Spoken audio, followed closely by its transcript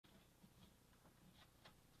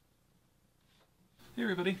Hey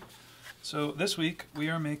everybody. So this week we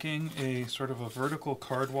are making a sort of a vertical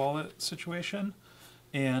card wallet situation,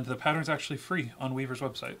 and the pattern's actually free on Weaver's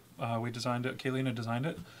website. We designed it, Kaylina designed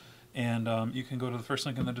it, and you can go to the first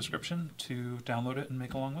link in the description to download it and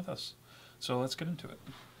make along with us. So let's get into it.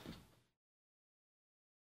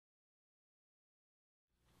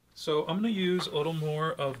 So I'm going to use a little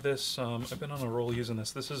more of this, I've been on a roll using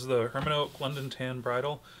this. This is the Herman Oak London Tan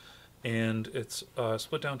Bridle, and it's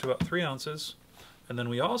split down to about 3 ounces. And then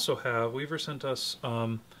we also have, Weaver sent us,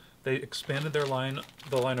 they expanded their line,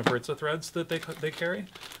 the line of Britza threads that they carry.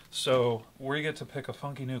 So we get to pick a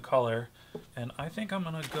funky new color, and I think I'm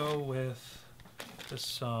going to go with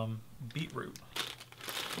this beetroot.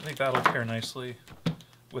 I think that'll pair nicely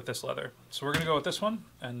with this leather. So we're going to go with this one,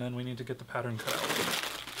 and then we need to get the pattern cut out.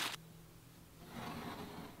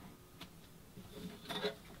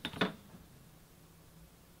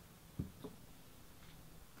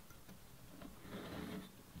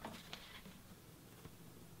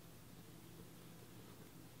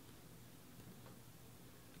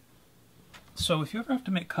 So if you ever have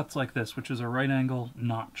to make cuts like this, which is a right angle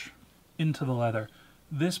notch into the leather,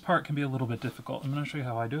 this part can be a little bit difficult. I'm going to show you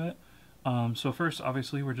how I do it. So first,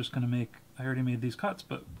 obviously, we're just going to make, I already made these cuts,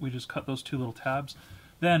 but we just cut those 2 little tabs.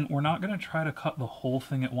 Then we're not going to try to cut the whole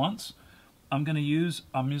thing at once. I'm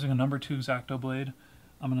using a number 2 X-Acto blade.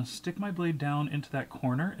 I'm going to stick my blade down into that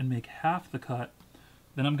corner and make half the cut.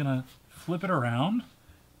 Then I'm going to flip it around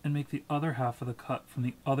and make the other half of the cut from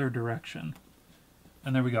the other direction.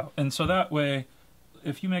 And there we go. And so that way,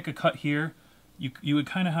 if you make a cut here, you would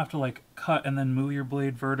kind of have to like cut and then move your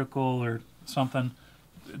blade vertical or something.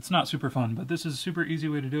 It's not super fun, but this is a super easy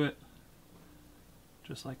way to do it.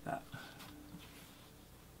 Just like that.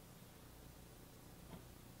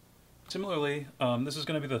 Similarly, this is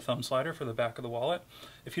going to be the thumb slider for the back of the wallet.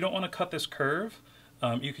 If you don't want to cut this curve,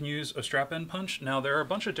 you can use a strap end punch. Now there are a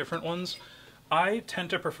bunch of different ones. I tend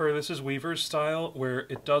to prefer, this is Weaver's style, where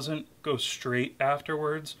it doesn't go straight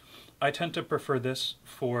afterwards. I tend to prefer this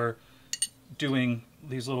for doing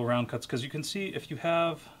these little round cuts, because you can see if you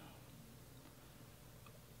have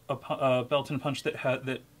a belt and punch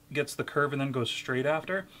that gets the curve and then goes straight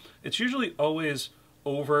after, it's usually always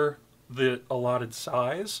over the allotted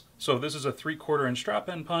size. So this is a 3/4 inch strap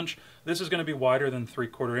end punch. This is going to be wider than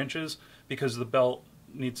 3/4 inches because the belt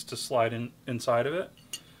needs to slide inside of it.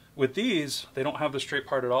 With these, they don't have the straight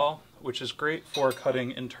part at all, which is great for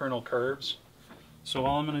cutting internal curves. So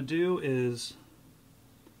all I'm going to do is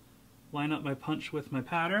line up my punch with my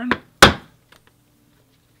pattern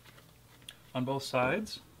on both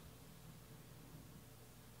sides.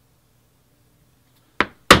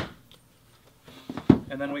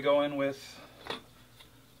 And then we go in with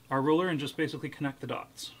our ruler and just basically connect the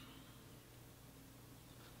dots.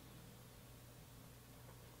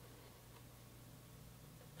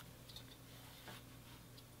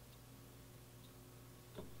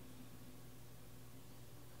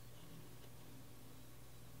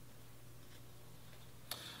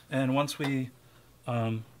 And once we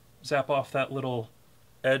zap off that little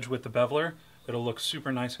edge with the beveler, it'll look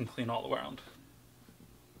super nice and clean all around.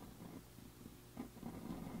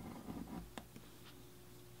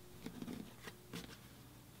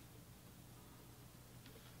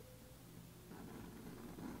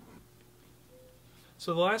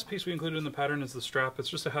 So the last piece we included in the pattern is the strap. It's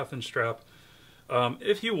just a 1/2 inch strap.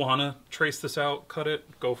 If you want to trace this out, cut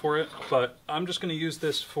it, go for it, but I'm just going to use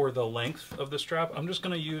this for the length of the strap. I'm just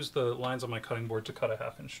going to use the lines on my cutting board to cut a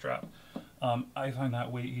 1/2 inch strap. I find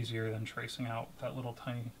that way easier than tracing out that little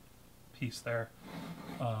tiny piece there.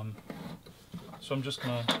 So I'm just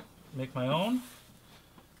going to make my own,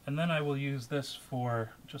 and then I will use this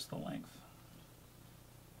for just the length.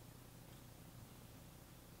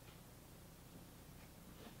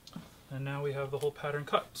 And now we have the whole pattern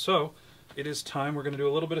cut. So it is time, we're going to do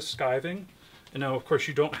a little bit of skiving. And now, of course,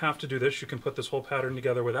 you don't have to do this. You can put this whole pattern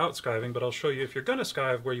together without skiving, but I'll show you if you're going to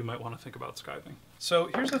skive where you might want to think about skiving. So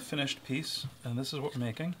here's a finished piece, and this is what we're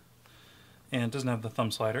making. And it doesn't have the thumb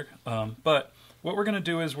slider. But what we're going to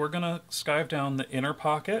do is we're going to skive down the inner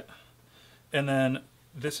pocket, and then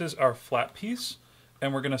this is our flat piece,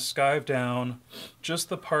 and we're going to skive down just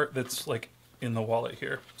the part that's like in the wallet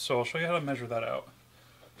here. So I'll show you how to measure that out.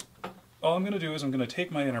 All I'm going to do is I'm going to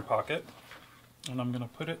take my inner pocket, and I'm going to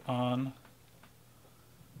put it on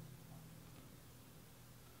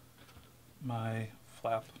my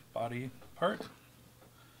flap body part,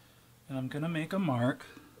 and I'm going to make a mark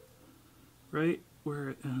right where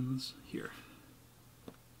it ends here.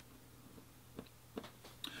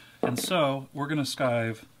 And so we're going to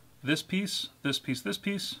skive this piece, this piece, this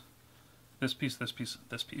piece, this piece, this piece,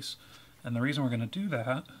 this piece. And the reason we're going to do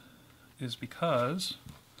that is because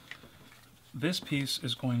this piece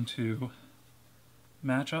is going to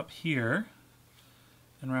match up here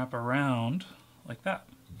and wrap around like that.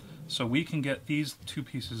 So we can get these two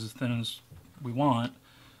pieces as thin as we want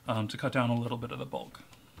to cut down a little bit of the bulk.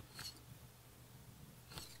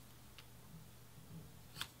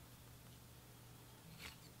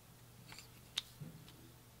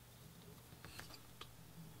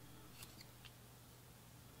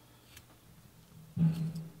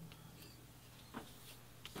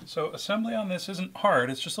 So assembly on this isn't hard,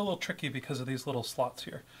 it's just a little tricky because of these little slots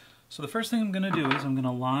here. So the first thing I'm going to do is I'm going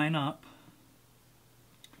to line up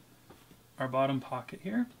our bottom pocket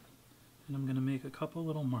here, and I'm going to make a couple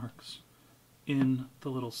little marks in the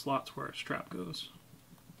little slots where our strap goes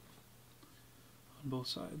on both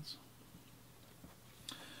sides.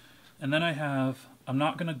 And then I'm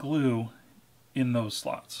not going to glue in those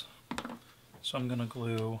slots. So I'm going to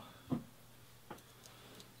glue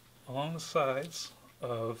along the sides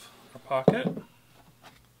of our pocket.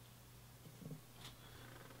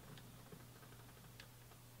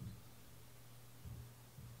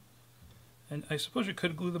 And I suppose you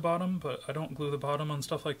could glue the bottom, but I don't glue the bottom on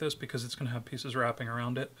stuff like this because it's going to have pieces wrapping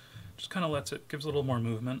around it. Just kind of gives it a little more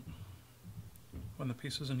movement when the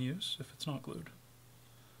piece is in use if it's not glued.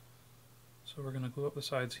 So we're going to glue up the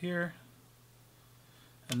sides here,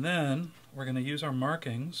 and then we're going to use our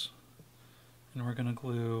markings and we're going to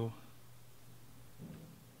glue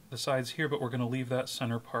the sides here, but we're going to leave that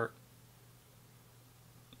center part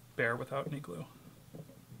bare without any glue.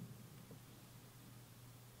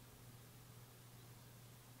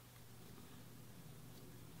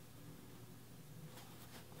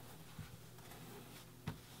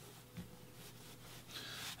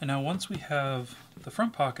 And now once we have the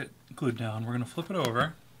front pocket glued down, we're going to flip it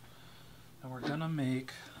over and we're going to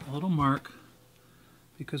make a little mark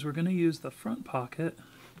because we're going to use the front pocket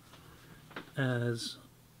as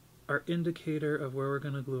our indicator of where we're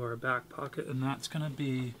going to glue our back pocket, and that's going to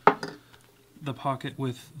be the pocket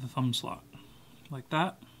with the thumb slot, like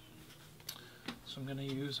that. So I'm going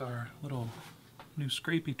to use our little new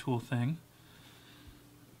scrapey tool thing,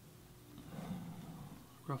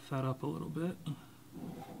 rough that up a little bit.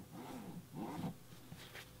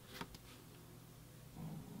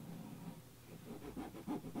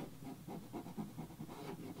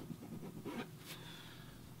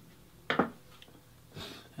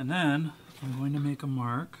 And then I'm going to make a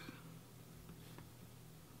mark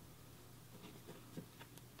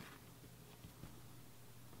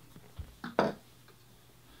on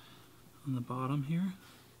the bottom here,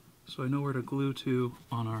 so I know where to glue to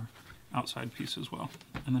on our outside piece as well.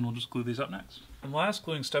 And then we'll just glue these up next. And the last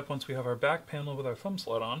gluing step, once we have our back panel with our thumb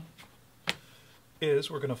slot on, is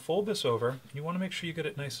we're going to fold this over. You want to make sure you get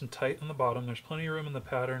it nice and tight on the bottom. There's plenty of room in the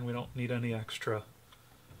pattern. We don't need any extra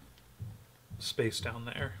space down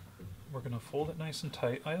there. We're going to fold it nice and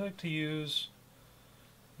tight. I like to use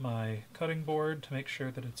my cutting board to make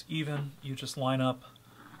sure that it's even. You just line up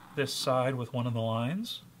this side with one of the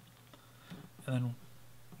lines, and then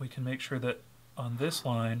we can make sure that on this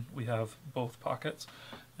line we have both pockets.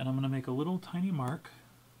 And I'm going to make a little tiny mark,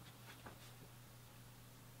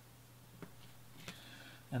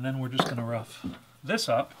 and then we're just going to rough this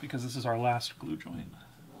up because this is our last glue joint.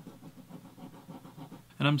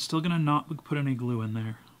 And I'm still going to not put any glue in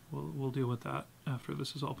there. We'll deal with that after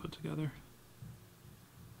this is all put together.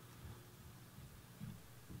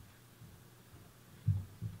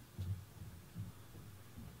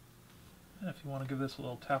 And if you want to give this a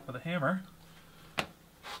little tap with a hammer,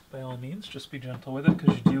 by all means, just be gentle with it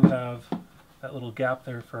because you do have that little gap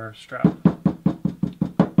there for our strap.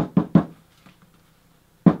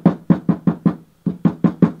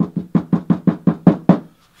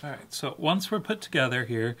 Alright, so once we're put together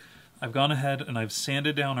here, I've gone ahead and I've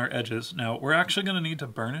sanded down our edges. Now, we're actually going to need to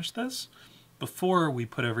burnish this before we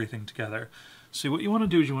put everything together. So what you want to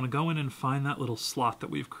do is you want to go in and find that little slot that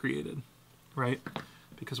we've created, right?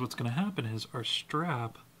 Because what's going to happen is our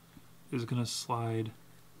strap is going to slide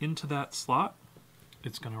into that slot.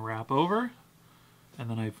 It's going to wrap over, and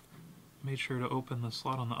then I've made sure to open the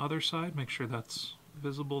slot on the other side, make sure that's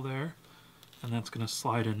visible there, and that's going to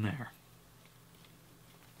slide in there.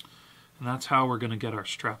 And that's how we're going to get our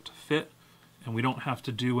strap to fit, and we don't have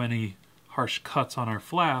to do any harsh cuts on our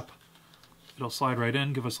flap. It'll slide right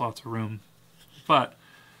in, give us lots of room. But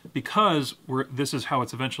because this is how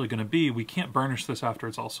it's eventually going to be, we can't burnish this after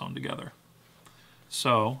it's all sewn together.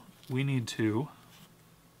 So we need to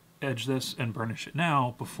edge this and burnish it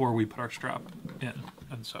now before we put our strap in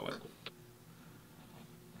and sew it.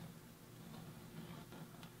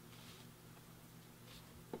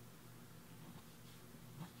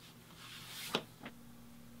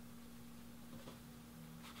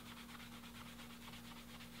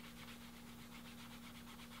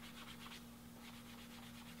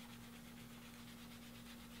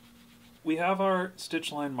 we have our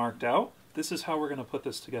stitch line marked out. This is how we're going to put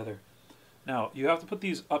this together. Now, you have to put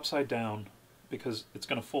these upside down because it's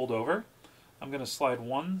going to fold over. I'm going to slide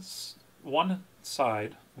one side.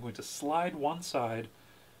 I'm going to slide one side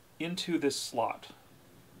into this slot.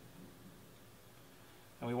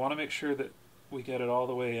 And we want to make sure that we get it all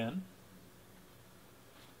the way in.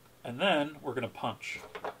 And then we're going to punch.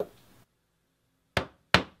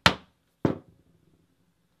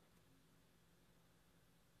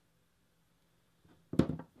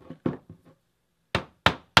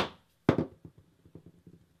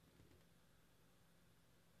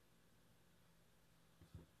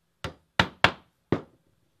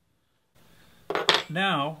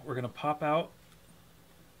 Now we're going to pop out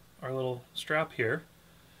our little strap here,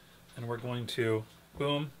 and we're going to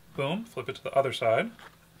boom, boom, flip it to the other side,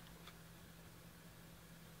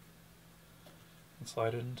 and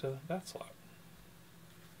slide it into that slot.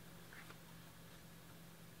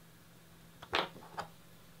 And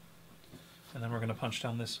then we're going to punch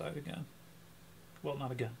down this side again. Well,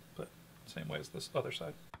 not again, but same way as this other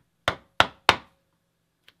side.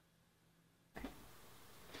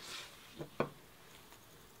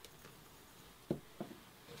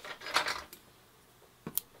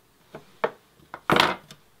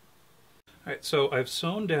 Alright, so I've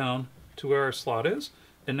sewn down to where our slot is,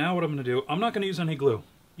 and now what I'm going to do, I'm not going to use any glue.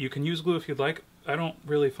 You can use glue if you'd like. I don't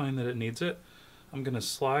really find that it needs it. I'm going to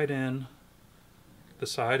slide in the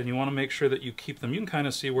side, and you want to make sure that you keep them. You can kind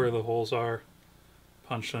of see where the holes are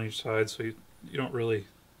punched on each side, so you don't really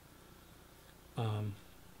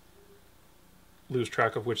lose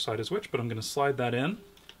track of which side is which, but I'm going to slide that in,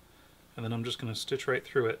 and then I'm just going to stitch right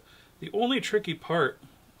through it. The only tricky part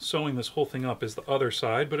sewing this whole thing up is the other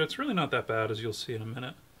side, but it's really not that bad, as you'll see in a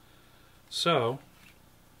minute. So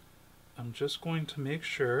I'm just going to make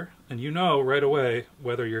sure, and you know right away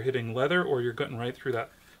whether you're hitting leather or you're getting right through that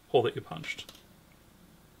hole that you punched,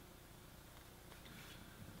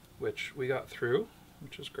 which we got through,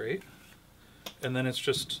 which is great. And then it's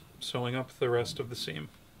just sewing up the rest of the seam.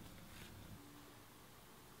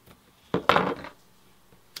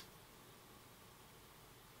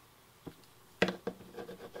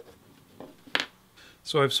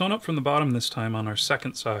 So I've sewn up from the bottom this time on our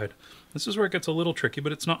second side. This is where it gets a little tricky,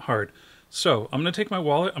 but it's not hard. So I'm going to take my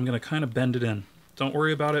wallet, I'm going to kind of bend it in. Don't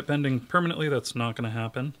worry about it bending permanently, that's not going to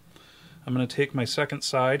happen. I'm going to take my second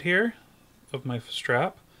side here of my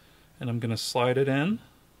strap, and I'm going to slide it in.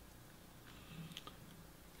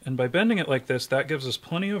 And by bending it like this, that gives us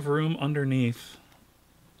plenty of room underneath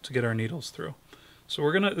to get our needles through. So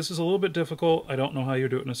we're gonna, this is a little bit difficult. I don't know how you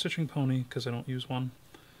do it in a stitching pony because I don't use one.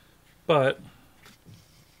 But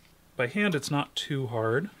by hand it's not too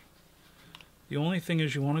hard. The only thing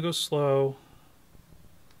is you want to go slow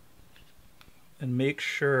and make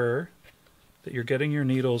sure that you're getting your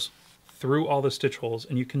needles through all the stitch holes.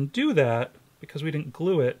 And you can do that, because we didn't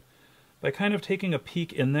glue it, by kind of taking a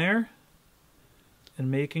peek in there and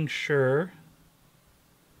making sure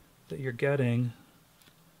that you're getting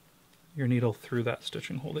your needle through that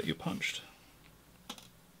stitching hole that you punched.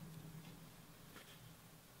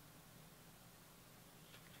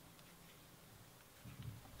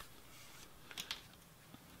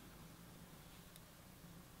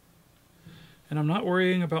 And I'm not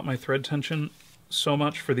worrying about my thread tension so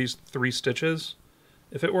much for these 3 stitches.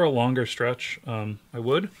 If it were a longer stretch, I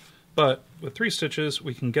would. But with 3 stitches,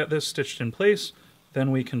 we can get this stitched in place, then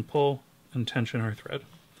we can pull and tension our thread.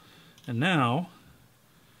 And now,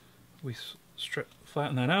 we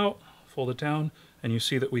flatten that out, fold it down, and you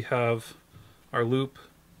see that we have our loop,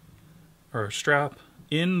 or our strap,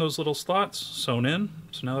 in those little slots, sewn in.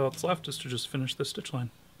 So now all that's left is to just finish this stitch line.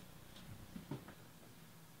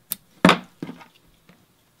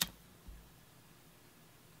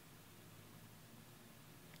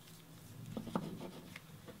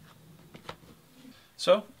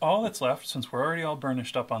 So all that's left, since we're already all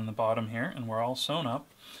burnished up on the bottom here and we're all sewn up,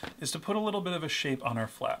 is to put a little bit of a shape on our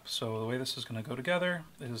flap. So the way this is going to go together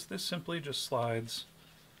is this simply just slides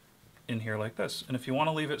in here like this. And if you want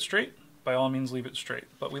to leave it straight, by all means leave it straight.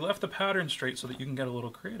 But we left the pattern straight so that you can get a little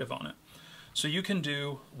creative on it. So you can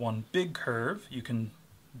do one big curve, you can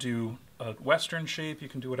do a western shape, you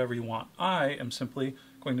can do whatever you want. I am simply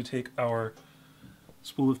going to take our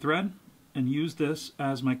spool of thread and use this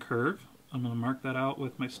as my curve. I'm going to mark that out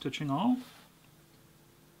with my stitching awl.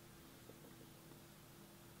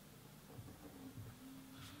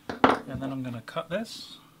 And then I'm going to cut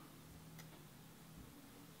this.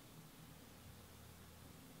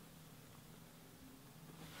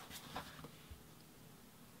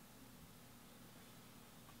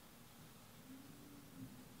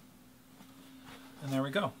 And there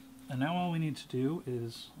we go. And now all we need to do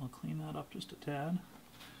is, I'll clean that up just a tad.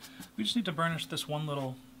 We just need to burnish this one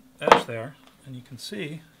little edge there, and you can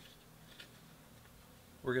see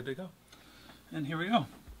we're good to go. And here we go.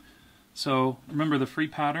 So remember, the free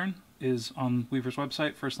pattern is on Weaver's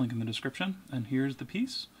website, first link in the description, and here's the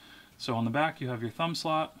piece. So on the back you have your thumb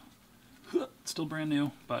slot. It's still brand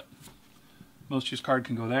new, but most use card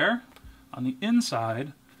can go there. On the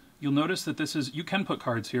inside, you'll notice that this is, you can put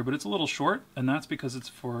cards here, but it's a little short, and that's because it's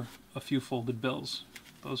for a few folded bills.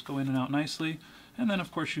 Those go in and out nicely. And then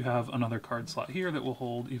of course you have another card slot here that will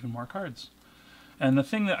hold even more cards. And the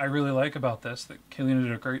thing that I really like about this, that Kaylina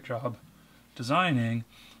did a great job designing,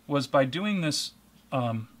 was by doing this,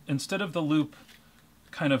 instead of the loop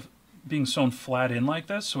kind of being sewn flat in like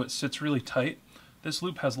this, so it sits really tight, this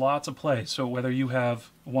loop has lots of play. So whether you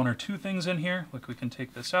have one or two things in here, like we can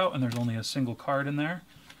take this out and there's only a single card in there,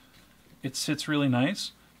 it sits really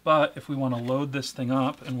nice. But if we want to load this thing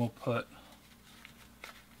up, and we'll put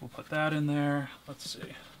that in there. Let's see. Let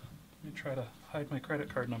me try to hide my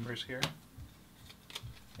credit card numbers here.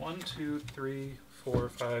 1, 2, 3, 4,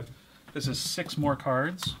 5. This is 6 more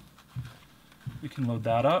cards. We can load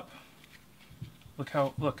that up.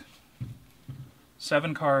 Look.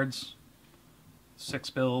 7 cards,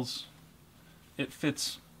 6 bills. It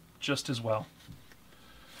fits just as well.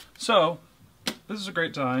 So this is a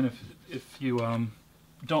great design if you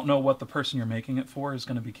don't know what the person you're making it for is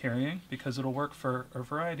going to be carrying, because it'll work for a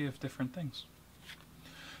variety of different things.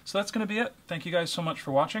 So that's going to be it. Thank you guys so much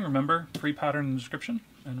for watching. Remember, free pattern in the description,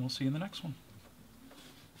 and we'll see you in the next one.